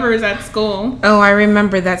the covers at school. Oh, I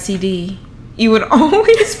remember that CD. You would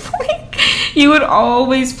always play. You would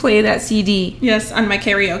always play that CD. Yes, on my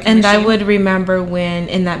karaoke and machine. I would remember when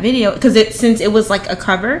in that video, because since it was like a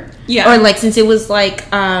cover, yeah, or like since it was like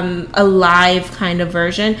a live kind of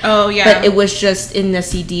version. Oh yeah, but it was just in the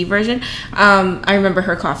CD version. I remember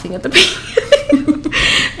her coughing at the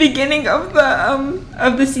beginning of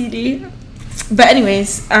the CD. But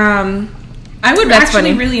anyways, I would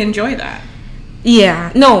actually really enjoy that.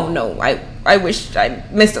 Yeah, no, I wish I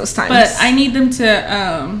missed those times. But I need them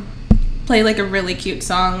to play like a really cute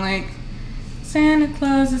song, like Santa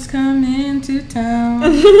Claus is coming to town.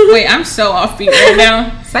 Wait, I'm so offbeat right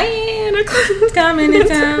now. Santa Claus is coming to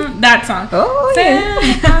town. That song. Oh,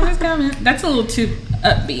 Santa Claus is coming. That's a little too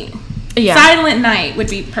upbeat. Yeah. Silent Night would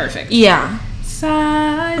be perfect. Yeah.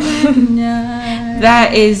 Silent Night.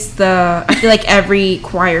 That is I feel like every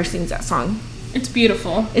choir sings that song. It's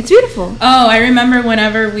beautiful. It's beautiful. Oh, I remember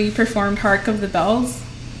whenever we performed Hark of the Bells.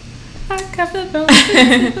 Hark of the Bells.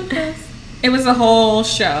 Hark of the Bells. It was a whole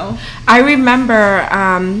show. I remember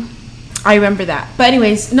that. But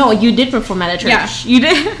anyways, no, you did perform at a church. Yeah. You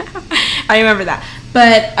did. I remember that.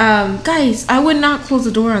 But guys, I would not close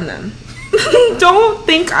the door on them. Don't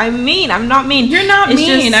think I'm mean. I'm not mean. You're not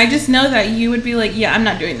mean. I just know that you would be like, yeah, I'm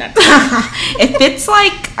not doing that. If it's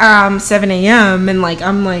like 7 a.m. and like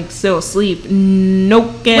I'm like still asleep,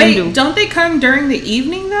 no can do. Wait, don't they come during the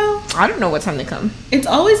evening though? I don't know what time they come. It's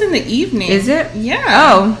always in the evening. Is it? Yeah.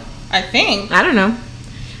 Oh, I think. I don't know.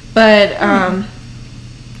 But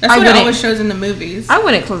that's what it always shows in the movies. I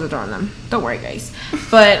wouldn't close the door on them. Don't worry, guys.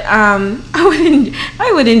 But I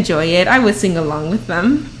would enjoy it. I would sing along with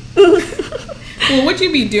them. What would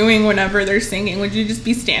you be doing whenever they're singing? Would you just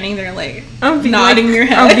be standing there like nodding your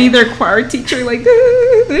head? I'll be their choir teacher like They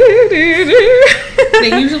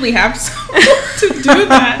usually have someone to do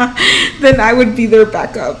that. Then I would be their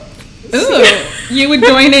backup. Ooh, you would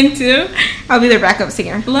join in too? I'll be their backup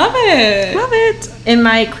singer. Love it. Love it. In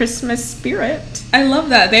my Christmas spirit. I love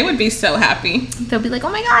that. They would be so happy. They'll be like, oh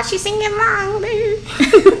my gosh, she's singing along.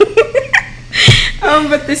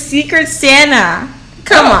 But the Secret Santa.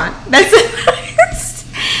 Come on. That's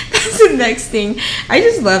the next thing. I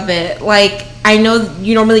just love it. Like, I know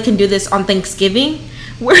you normally can do this on Thanksgiving,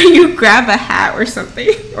 where you grab a hat or something,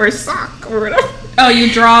 or a sock, or whatever. Oh,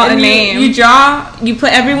 you draw a name. You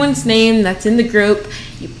put everyone's name that's in the group,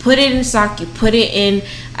 you put it in a sock, you put it in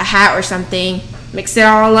a hat or something, mix it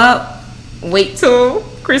all up, wait till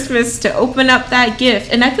Christmas to open up that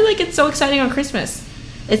gift. And I feel like it's so exciting on Christmas.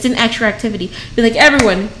 It's an extra activity. Be like,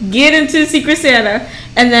 everyone, get into Secret Santa.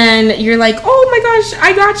 And then you're like, oh my gosh,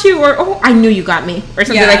 I got you. Or, oh, I knew you got me. Or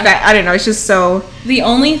something like that. I don't know. It's just so... The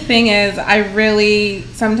only thing is, I really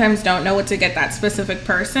sometimes don't know what to get that specific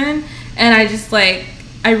person. And I just, like,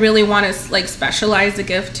 I really want to, like, specialize the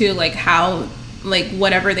gift to, like, how, like,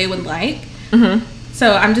 whatever they would like. Mm-hmm.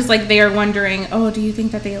 So I'm just like, they are wondering, oh, do you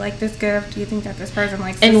think that they like this gift? Do you think that this person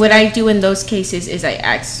likes this And what gift? I do in those cases is I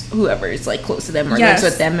ask whoever is like close to them or lives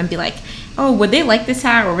with them and be like, oh, would they like this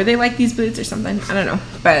hat or would they like these boots or something? I don't know.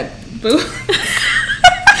 But boots?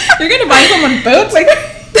 You're going to buy someone boots? Like,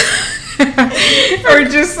 or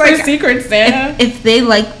just like Secret Santa? If they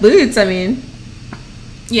like boots, I mean.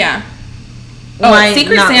 Yeah. Why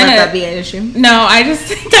Secret not Santa, let that be an issue? No, I just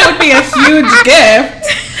think that would be a huge gift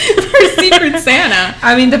for Secret Santa.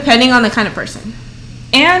 I mean, depending on the kind of person.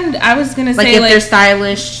 And I was going to say, like, if they're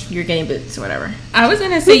stylish, you're getting boots or whatever. I was going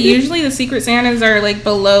to say, usually the Secret Santas are, like,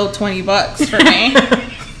 below $20 for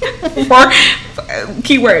me.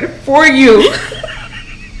 Keyword, for you.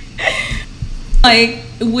 Like,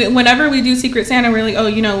 whenever we do Secret Santa, we're like, oh,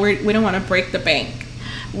 you know, we don't want to break the bank.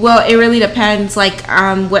 Well, it really depends. Like,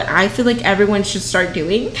 what I feel like everyone should start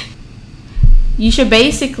doing, you should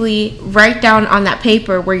basically write down on that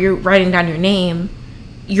paper where you're writing down your name,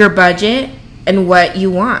 your budget, and what you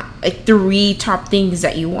want. Like, 3 top things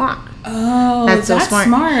that you want. Oh, that's so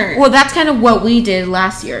smart. Well, that's kind of what we did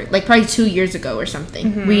last year, like probably 2 years ago or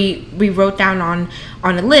something. Mm-hmm. We wrote down on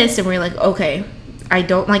a list, and we were like, okay, I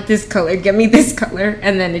don't like this color, get me this color,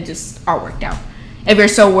 and then it just all worked out. If you're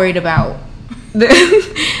so worried about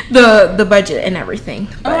the budget and everything.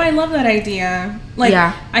 But, I love that idea. Like,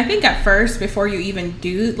 yeah. I think at first, before you even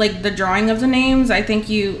do like the drawing of the names, I think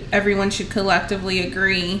everyone should collectively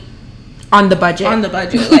agree on the budget.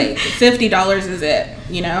 Like $50 is it,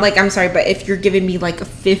 you know? Like, I'm sorry, but if you're giving me like a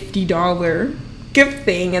 $50 gift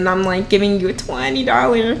thing and I'm like giving you a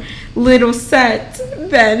 $20 little set,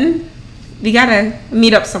 then we gotta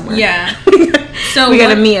meet up somewhere. Yeah. So we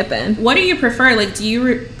gotta meet at the end. What do you prefer? Like, do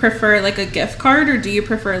you prefer like a gift card or do you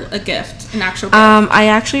prefer a gift, an actual gift? I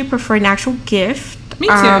actually prefer an actual gift. Me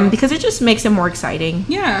too. Because it just makes it more exciting.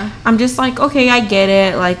 Yeah. I'm just like, okay, I get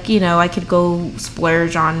it. Like, you know, I could go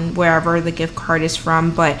splurge on wherever the gift card is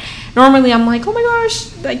from. But normally I'm like, oh my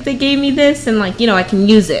gosh, like they gave me this and like, you know, I can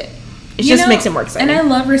use it. It just makes it more exciting. And I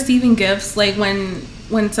love receiving gifts. Like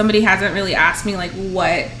when somebody hasn't really asked me like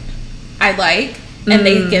what I like. And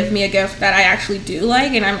they give me a gift that I actually do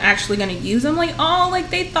like, and I'm actually going to use them. Like, oh,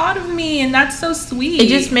 like they thought of me, and that's so sweet. It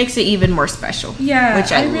just makes it even more special. Yeah,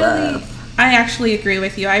 which I love. I actually agree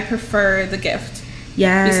with you. I prefer the gift.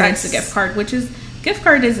 Yes. Besides the gift card, gift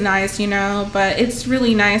card is nice, you know, but it's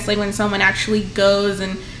really nice like when someone actually goes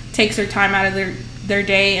and takes their time out of their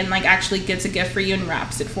day and like actually gets a gift for you and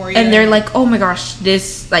wraps it for you. And they're like, oh my gosh,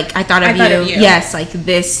 this, like, I thought of you. Yes, like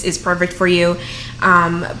this is perfect for you.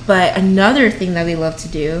 But another thing that we love to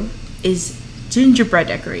do is gingerbread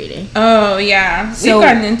decorating. Oh yeah, we've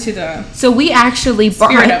gotten into the we actually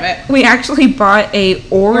bought a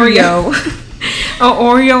Oreo a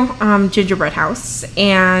Oreo gingerbread house,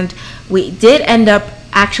 and we did end up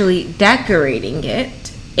actually decorating it.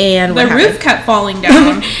 And the roof kept falling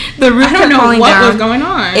down. The roof kept falling down. What was going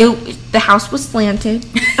on? The house was slanted.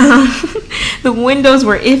 The windows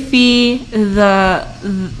were iffy.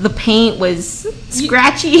 The paint was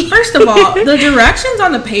scratchy. First of all, the directions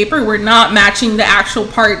on the paper were not matching the actual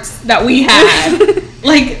parts that we had.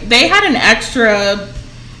 Like they had an extra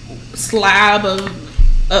slab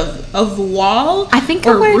of wall. I think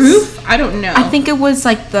or it was roof. I don't know. I think it was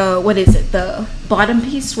like the bottom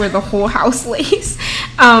piece where the whole house lays.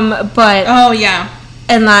 But oh yeah.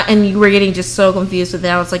 And you were getting just so confused with it.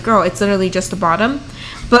 I was like, girl, it's literally just the bottom.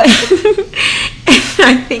 But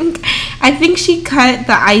I think she cut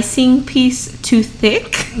the icing piece too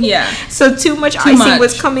thick. Yeah. So too much icing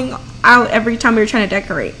was coming out every time we were trying to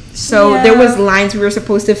decorate. So there was lines we were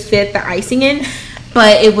supposed to fit the icing in,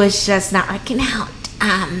 but it was just not working out.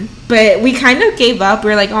 But we kind of gave up. We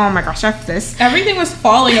were like, oh my gosh, after this. Everything was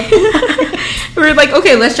falling apart. We were like,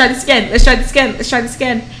 okay, let's try this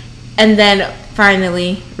again. And then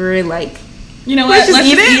finally, we were like, you know what? Let's just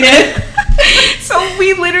eat it. So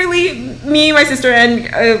we literally, me, my sister, and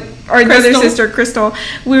our other sister, Crystal,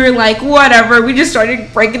 we were like, whatever. We just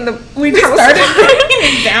started breaking breaking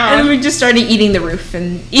it down. And we just started eating the roof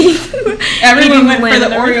and Everyone went for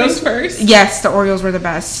the Oreos first. Yes, the Oreos were the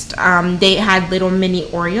best. They had little mini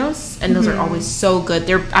Oreos, and those are always so good.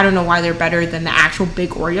 I don't know why they're better than the actual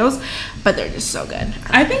big Oreos, but they're just so good.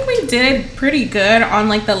 I think we did pretty good on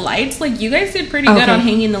like the lights. Like you guys did pretty good on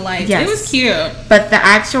hanging the lights. Yes. It was cute. But the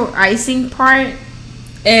actual icing part,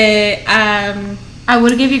 I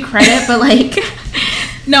would give you credit, but like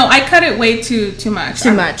no, I cut it way too much.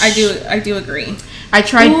 I do agree. I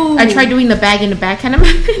tried doing the bag in the bag kind of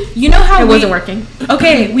method. You know how it wasn't working.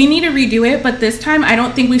 Okay, we need to redo it, but this time I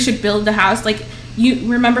don't think we should build the house like.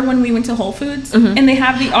 You remember when we went to Whole Foods and they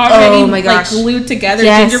have the already like glued together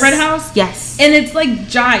gingerbread house? Yes. And it's like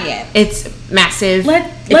giant. It's massive.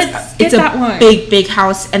 Let's get that one. Big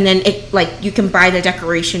house, and then it like you can buy the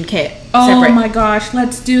decoration kit. Oh my gosh,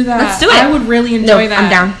 let's do that. Let's do it. I would really enjoy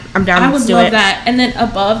that. I'm down. I would love that. And then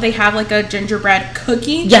above they have like a gingerbread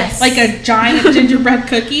cookie. Yes. Like a giant gingerbread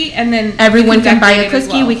cookie, and then everyone can buy a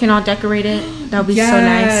cookie. We can all decorate it. That would be so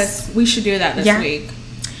nice. We should do that this week.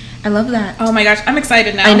 I love that. Oh my gosh, I'm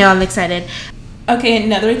excited now. I know, I'm excited. Okay,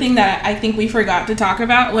 another thing that I think we forgot to talk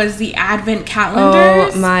about was the advent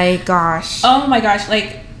calendars. Oh my gosh.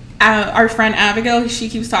 Like our friend Abigail, she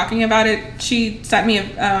keeps talking about it. She sent me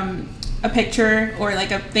a picture or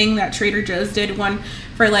like a thing that Trader Joe's did one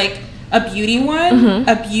for like a beauty one,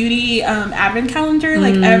 a beauty advent calendar.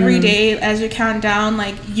 Like every day as you count down,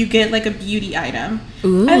 like you get like a beauty item.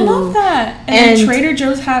 Ooh. I love that. And Trader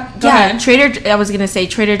Joe's I was gonna say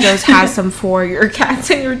Trader Joe's has some for your cats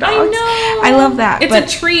and your dogs. I know. I love that. It's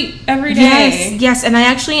a treat every day. Yes, and I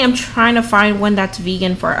actually am trying to find one that's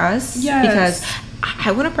vegan for us. Yes. Because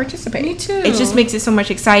I want to participate. Me too. It just makes it so much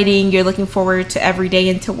exciting. You're looking forward to every day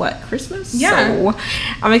until what? Christmas? Yeah. So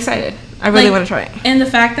I'm excited. I really want to try it. And the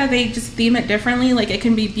fact that they just theme it differently, like it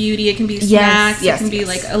can be beauty, it can be snacks, it can be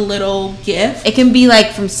like a little gift. It can be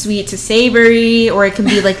like from sweet to savory, or it can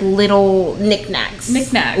be like little knickknacks. Ooh,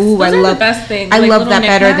 those I love the best thing. I love that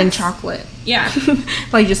better than chocolate. Yeah.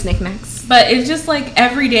 Like just knickknacks. But it's just like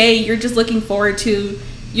every day you're just looking forward to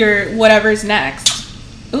your whatever's next.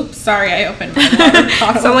 Oops, sorry, I opened my water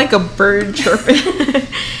bottle. Sound like a bird chirping.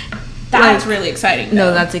 That's really exciting, though.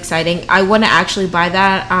 No, that's exciting. I want to actually buy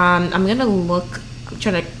that. I'm gonna look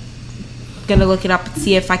it up and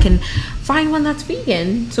see if I can find one that's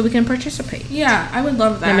vegan so we can participate. Yeah, I would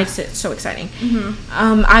love that. That makes it so exciting.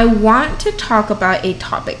 I want to talk about a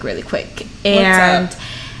topic really quick. And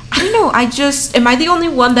I don't know. Am I the only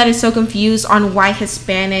one that is so confused on why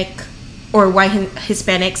Hispanics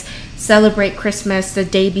celebrate Christmas the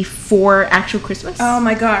day before actual Christmas? Oh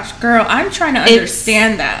my gosh, girl, I'm trying to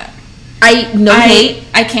understand that. Hate.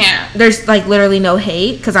 I can't. There's like literally no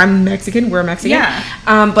hate because I'm Mexican. We're Mexican. Yeah.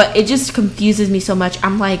 But it just confuses me so much.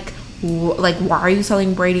 I'm like why are you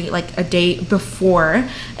celebrating like a day before?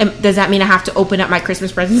 And does that mean I have to open up my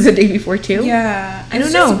Christmas presents the day before too? Yeah. I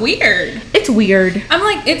don't know. It's weird. It's weird. I'm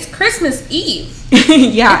like, it's Christmas Eve.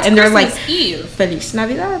 Yeah, it's and they're Christmas like Eve. Feliz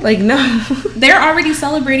Navidad. Like no. They're already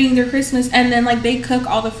celebrating their Christmas and then like they cook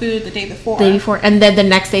all the food the day before. And then the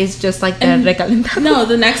next day is just like the recalentado. No,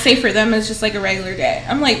 the next day for them is just like a regular day.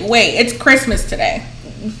 I'm like, wait, it's Christmas today.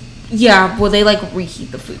 Yeah, well, they like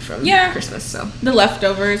reheat the food from Christmas, so the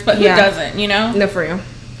leftovers, but who doesn't, you know? No, for real.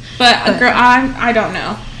 But girl, I don't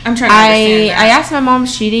know. I'm trying to understand that. I asked my mom;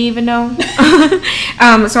 she didn't even know.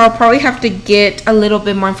 So I'll probably have to get a little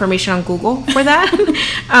bit more information on Google for that.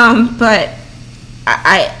 But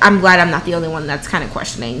I'm glad I'm not the only one that's kind of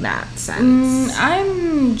questioning that sense.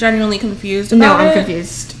 I'm genuinely confused about it. No, I'm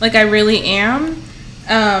confused. Like I really am,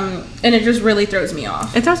 and it just really throws me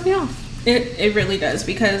off. It throws me off. It really does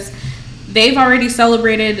because they've already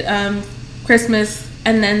celebrated Christmas,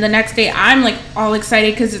 and then the next day I'm like all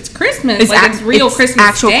excited because it's Christmas. It's real Christmas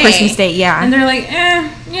actual day. Christmas day, yeah. And they're like,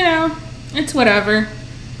 you know, it's whatever.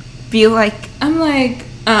 I'm like,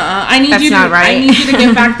 I need you to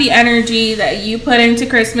give back the energy that you put into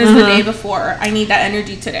Christmas the day before. I need that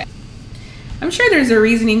energy today. I'm sure there's a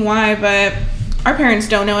reasoning why, but our parents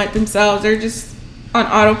don't know it themselves. They're just on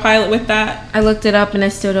autopilot with that. I looked it up and I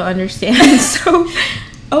still don't understand. So,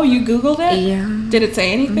 oh, you Googled it? Yeah. Did it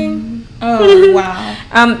say anything? Oh wow.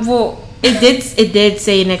 Well, it did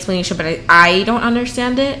say an explanation, but I don't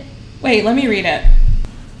understand it. Wait, let me read it.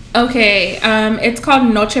 Okay, it's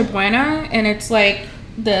called Noche Buena, and it's like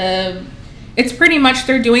it's pretty much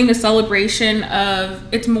they're doing the celebration of.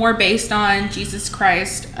 It's more based on Jesus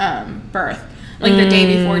Christ's birth, like the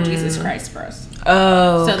day before Jesus Christ's birth.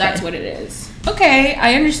 Oh, so that's what it is. Okay,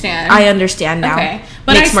 I understand. I understand now. Okay,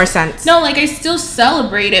 but makes more sense. No, like I still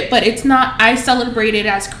celebrate it, but it's not. I celebrate it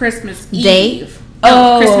as Christmas Eve.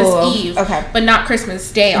 Christmas Eve. Okay, but not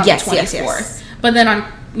Christmas Day on the 24th. Yes. But then on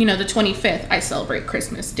the 25th, I celebrate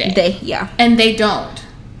Christmas Day. Yeah. And they don't.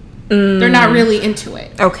 They're not really into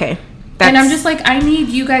it. Okay. And I'm just like, I need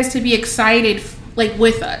you guys to be excited, like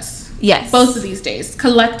with us. Yes. Both of these days,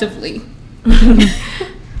 collectively.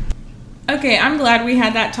 Okay, I'm glad we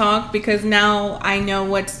had that talk because now I know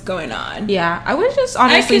what's going on. Yeah, I was just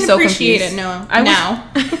honestly so confused. I can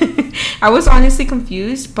appreciate it now. I was honestly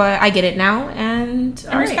confused, but I get it now, and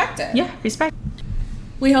I respect it. Yeah, respect.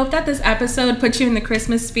 We hope that this episode put you in the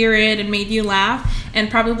Christmas spirit and made you laugh and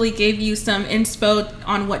probably gave you some inspo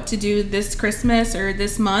on what to do this Christmas or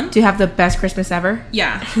this month. To have the best Christmas ever.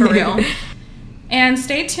 Yeah, for real. And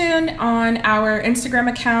stay tuned on our Instagram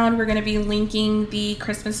account. We're going to be linking the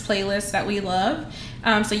Christmas playlist that we love,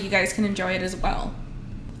 so you guys can enjoy it as well.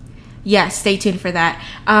 Yes, stay tuned for that.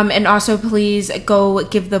 And also, please go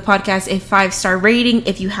give the podcast a 5-star rating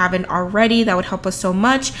if you haven't already. That would help us so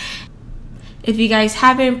much. If you guys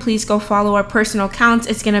haven't, please go follow our personal accounts.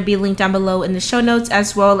 It's going to be linked down below in the show notes,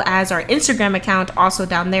 as well as our Instagram account also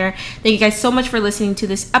down there. Thank you guys so much for listening to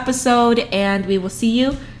this episode, and we will see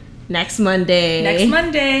you next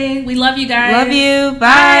Monday. We love you guys. Love you.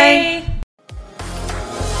 Bye.